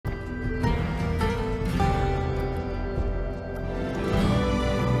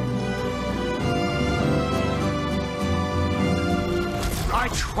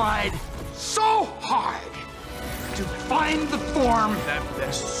tried so hard to find the form that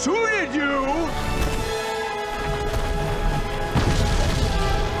best suited you.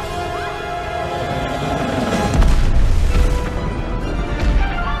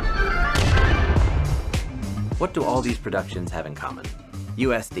 What do all these productions have in common?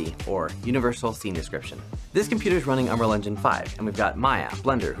 USD, or Universal Scene Description. This computer is running Unreal Engine 5, and we've got Maya,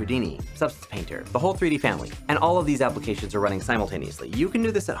 Blender, Houdini, Substance Painter, the whole 3D family, and all of these applications are running simultaneously. You can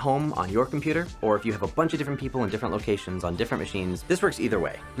do this at home on your computer, or if you have a bunch of different people in different locations on different machines, this works either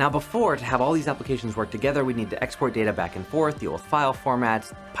way. Now before, to have all these applications work together, we need to export data back and forth, deal with file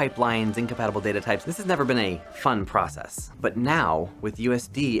formats, pipelines, incompatible data types. This has never been a fun process. But now, with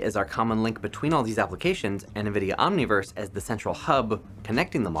USD as our common link between all these applications, and NVIDIA Omniverse as the central hub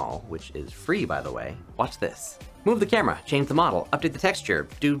connecting them all, which is free by the way, watch this. Move the camera, change the model, update the texture,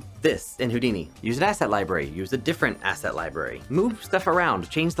 do this in Houdini. Use an asset library, use a different asset library. Move stuff around,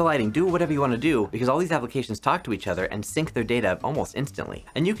 change the lighting, do whatever you want to do, because all these applications talk to each other and sync their data almost instantly.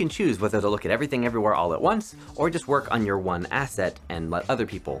 And you can choose whether to look at everything everywhere all at once, or just work on your one asset and let other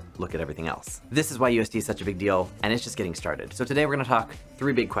people look at everything else. This is why USD is such a big deal, and it's just getting started. So today we're going to talk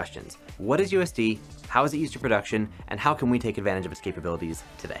 3 big questions. What is USD? How is it used in production? And how can we take advantage of its capabilities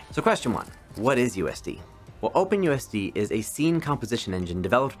today? So question 1, what is USD? Well, openusd is a scene composition engine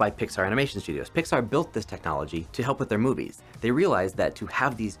developed by Pixar Animation Studios. Pixar built this technology to help with their movies. They realized that to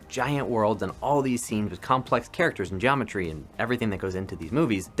have these giant worlds and all these scenes with complex characters and geometry and everything that goes into these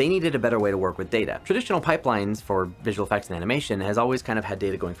movies, they needed a better way to work with data. Traditional pipelines for visual effects and animation has always kind of had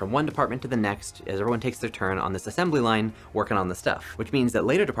data going from one department to the next as everyone takes their turn on this assembly line working on the stuff, which means that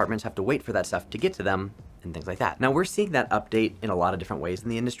later departments have to wait for that stuff to get to them and things like that. Now we're seeing that update in a lot of different ways in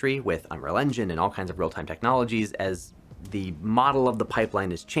the industry with Unreal Engine and all kinds of real-time technologies as the model of the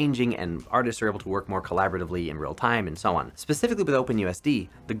pipeline is changing and artists are able to work more collaboratively in real time and so on. Specifically with openusd,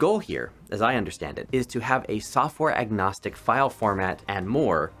 the goal here, as I understand it, is to have a software agnostic file format and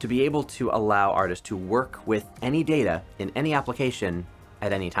more to be able to allow artists to work with any data in any application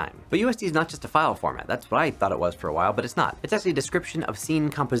at any time. But USD is not just a file format. That's what I thought it was for a while, but it's not. It's actually a description of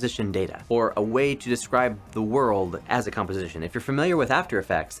scene composition data, or a way to describe the world as a composition. If you're familiar with After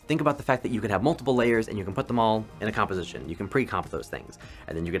Effects, think about the fact that you can have multiple layers and you can put them all in a composition. You can pre-comp those things.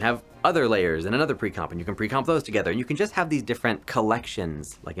 And then you can have other layers and another pre-comp, and you can pre-comp those together. And you can just have these different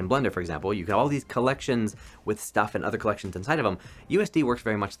collections, like in Blender, for example, you can have all these collections with stuff and other collections inside of them. USD works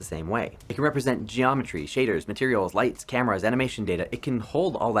very much the same way. It can represent geometry, shaders, materials, lights, cameras, animation data. It can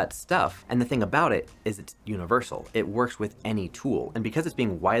hold all that stuff, and the thing about it is it's universal. It works with any tool, and because it's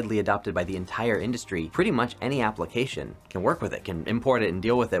being widely adopted by the entire industry, pretty much any application can work with it, can import it and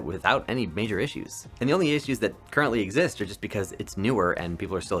deal with it without any major issues. And the only issues that currently exist are just because it's newer and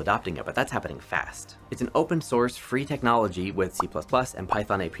people are still adopting it, but that's happening fast. It's an open source free technology with C++ and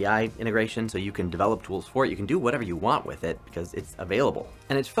Python API integration, so you can develop tools for it. You can do whatever you want with it because it's available.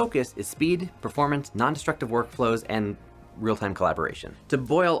 And its focus is speed, performance, non-destructive workflows, and real-time collaboration. To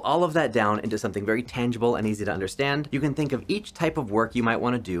boil all of that down into something very tangible and easy to understand, you can think of each type of work you might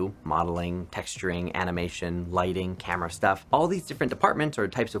want to do: modeling, texturing, animation, lighting, camera stuff. All these different departments or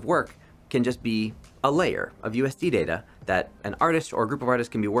types of work can just be a layer of USD data that an artist or a group of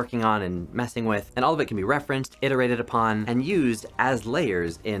artists can be working on and messing with, and all of it can be referenced, iterated upon, and used as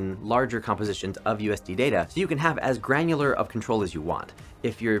layers in larger compositions of USD data, so you can have as granular of control as you want.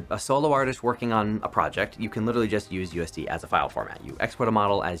 If you're a solo artist working on a project, you can literally just use USD as a file format. You export a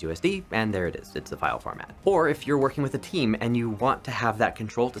model as USD, and there it is, it's a file format. Or if you're working with a team and you want to have that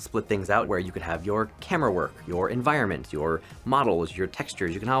control to split things out, where you could have your camera work, your environment, your models, your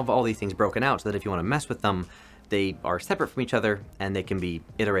textures, you can have all these things broken out so that if you want to mess with them, they are separate from each other and they can be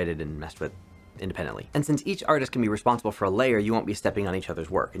iterated and messed with independently. And since each artist can be responsible for a layer, you won't be stepping on each other's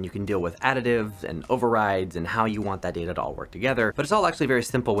work, and you can deal with additives and overrides and how you want that data to all work together. But it's all actually very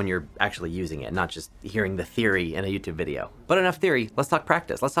simple when you're actually using it, not just hearing the theory in a YouTube video. But enough theory, let's talk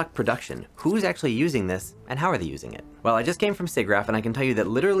practice, let's talk production. Who's actually using this and how are they using it? Well, I just came from Siggraph and I can tell you that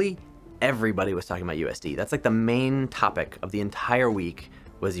literally everybody was talking about USD. That's like the main topic of the entire week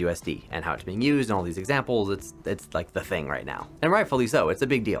was USD and how it's being used and all these examples. It's like the thing right now. And rightfully so, it's a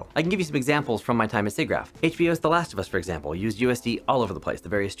big deal. I can give you some examples from my time at Siggraph. HBO's The Last of Us, for example, used USD all over the place, the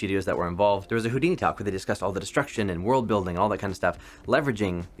various studios that were involved. There was a Houdini talk where they discussed all the destruction and world building and all that kind of stuff,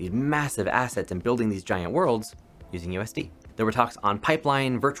 leveraging these massive assets and building these giant worlds using USD. There were talks on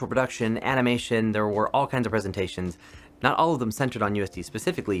pipeline, virtual production, animation. There were all kinds of presentations. Not all of them centered on USD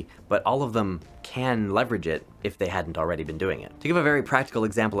specifically, but all of them can leverage it if they hadn't already been doing it. To give a very practical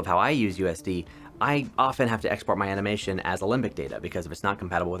example of how I use USD, I often have to export my animation as alembic data because if it's not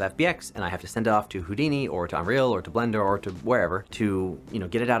compatible with FBX and I have to send it off to Houdini or to Unreal or to Blender or to wherever to,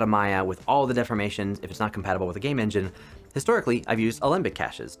 get it out of Maya with all the deformations, if it's not compatible with a game engine, historically, I've used alembic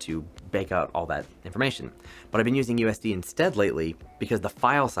caches to bake out all that information. But I've been using USD instead lately because the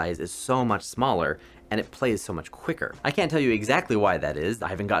file size is so much smaller and it plays so much quicker. I can't tell you exactly why that is. I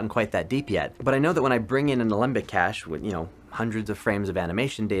haven't gotten quite that deep yet. But I know that when I bring in an alembic cache with, hundreds of frames of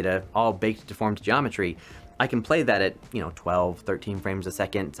animation data, all baked deformed geometry, I can play that at, 12, 13 frames a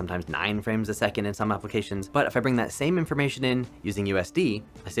second, sometimes 9 frames a second in some applications. But if I bring that same information in using USD,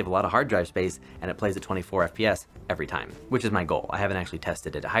 I save a lot of hard drive space and it plays at 24 FPS every time, which is my goal. I haven't actually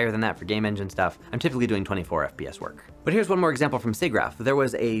tested it higher than that for game engine stuff. I'm typically doing 24 FPS work. But here's one more example from Siggraph. There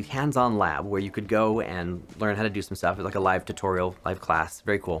was a hands-on lab where you could go and learn how to do some stuff. It was like a live tutorial, live class,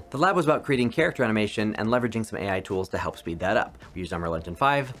 very cool. The lab was about creating character animation and leveraging some AI tools to help speed that up. We used Unreal Engine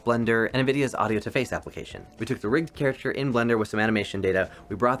 5, Blender, and NVIDIA's audio-to-face application. We took the rigged character in Blender with some animation data,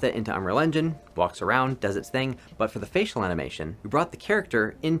 we brought that into Unreal Engine, walks around, does its thing, but for the facial animation, we brought the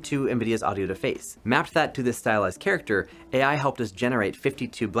character into NVIDIA's audio-to-face. Mapped that to this stylized character, AI helped us generate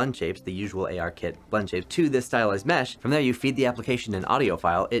 52 blend shapes, the usual ARKit blend shapes, to this stylized mesh. From there, you feed the application an audio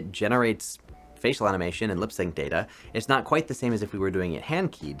file, it generates facial animation and lip sync data. It's not quite the same as if we were doing it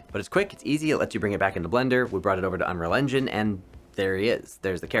hand keyed, but it's quick, it's easy, it lets you bring it back into Blender. We brought it over to Unreal Engine and there he is.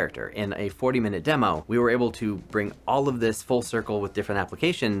 There's the character. In a 40-minute demo, we were able to bring all of this full circle with different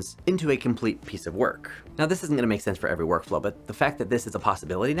applications into a complete piece of work. Now, this isn't going to make sense for every workflow, but the fact that this is a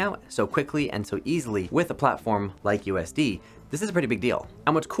possibility now so quickly and so easily with a platform like USD, this is a pretty big deal.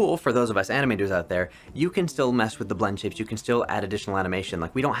 And what's cool for those of us animators out there, you can still mess with the blend shapes, you can still add additional animation.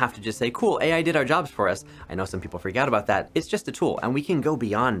 Like, we don't have to just say, cool, AI did our jobs for us. I know some people freak out about that. It's just a tool, and we can go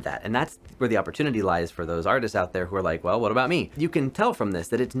beyond that. And that's where the opportunity lies for those artists out there who are like, well, what about me? You can tell from this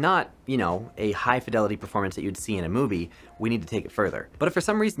that it's not, a high fidelity performance that you'd see in a movie. We need to take it further. But if for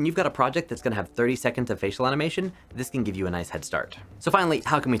some reason you've got a project that's gonna have 30 seconds of facial animation, this can give you a nice head start. So finally,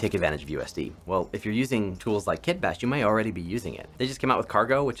 how can we take advantage of USD? Well, if you're using tools like Kitbash, you may already be using it. They just came out with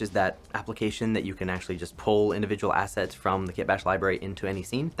Cargo, which is that application that you can actually just pull individual assets from the Kitbash library into any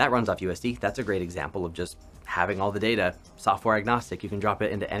scene. That runs off USD. That's a great example of just having all the data, software agnostic, you can drop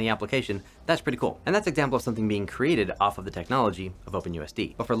it into any application. That's pretty cool. And that's an example of something being created off of the technology of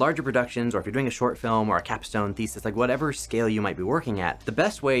openusd. But for larger productions, or if you're doing a short film or a capstone thesis, like whatever scale you might be working at, the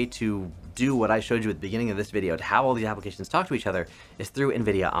best way to do what I showed you at the beginning of this video, to have all these applications talk to each other, is through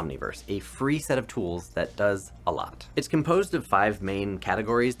NVIDIA Omniverse, a free set of tools that does a lot. It's composed of 5 main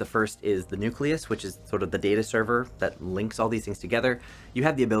categories. The first is the nucleus, which is sort of the data server that links all these things together. You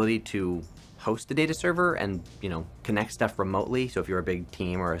have the ability to host a data server and, connect stuff remotely. So if you're a big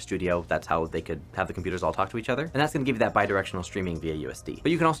team or a studio, that's how they could have the computers all talk to each other. And that's gonna give you that bidirectional streaming via USD.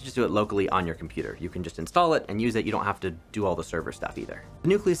 But you can also just do it locally on your computer. You can just install it and use it. You don't have to do all the server stuff either. The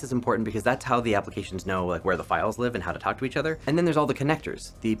nucleus is important because that's how the applications know where the files live and how to talk to each other. And then there's all the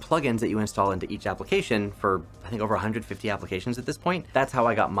connectors, the plugins that you install into each application for, I think, over 150 applications at this point. That's how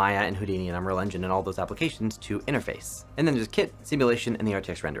I got Maya and Houdini and Unreal Engine and all those applications to interface. And then there's Kit, simulation, and the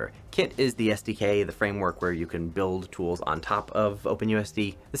RTX renderer. Kit is the SDK, the framework where you can build tools on top of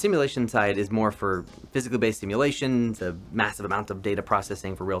openusd. The simulation side is more for physically based simulation, the massive amount of data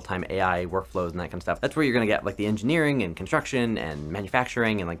processing for real-time AI workflows and that kind of stuff. That's where you're gonna get like the engineering and construction and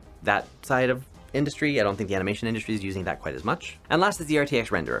manufacturing and like that side of industry. I don't think the animation industry is using that quite as much. And last is the RTX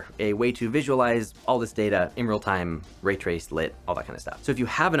renderer, a way to visualize all this data in real time, ray trace, lit, all that kind of stuff. So if you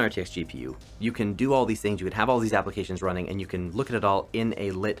have an RTX GPU, you can do all these things, you can have all these applications running, and you can look at it all in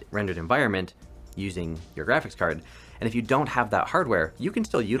a lit rendered environment using your graphics card. And if you don't have that hardware, you can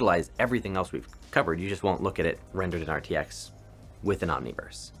still utilize everything else we've covered. You just won't look at it rendered in RTX with an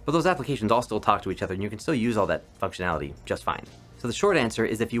Omniverse. But those applications all still talk to each other and you can still use all that functionality just fine. So the short answer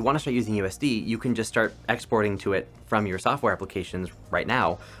is if you want to start using USD, you can just start exporting to it from your software applications right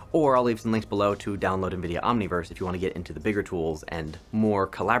now, or I'll leave some links below to download NVIDIA Omniverse if you want to get into the bigger tools and more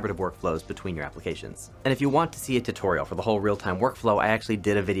collaborative workflows between your applications. And if you want to see a tutorial for the whole real-time workflow, I actually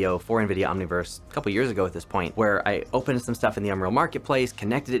did a video for NVIDIA Omniverse a couple years ago at this point, where I opened some stuff in the Unreal Marketplace,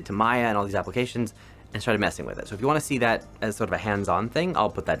 connected it to Maya and all these applications, and started messing with it. So if you want to see that as sort of a hands-on thing, I'll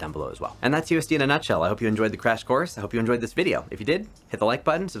put that down below as well. And that's USD in a nutshell. I hope you enjoyed the crash course. I hope you enjoyed this video. If you did, hit the like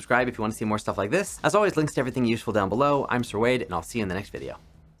button, subscribe if you want to see more stuff like this. As always, links to everything useful down below. I'm Sir Wade, and I'll see you in the next video.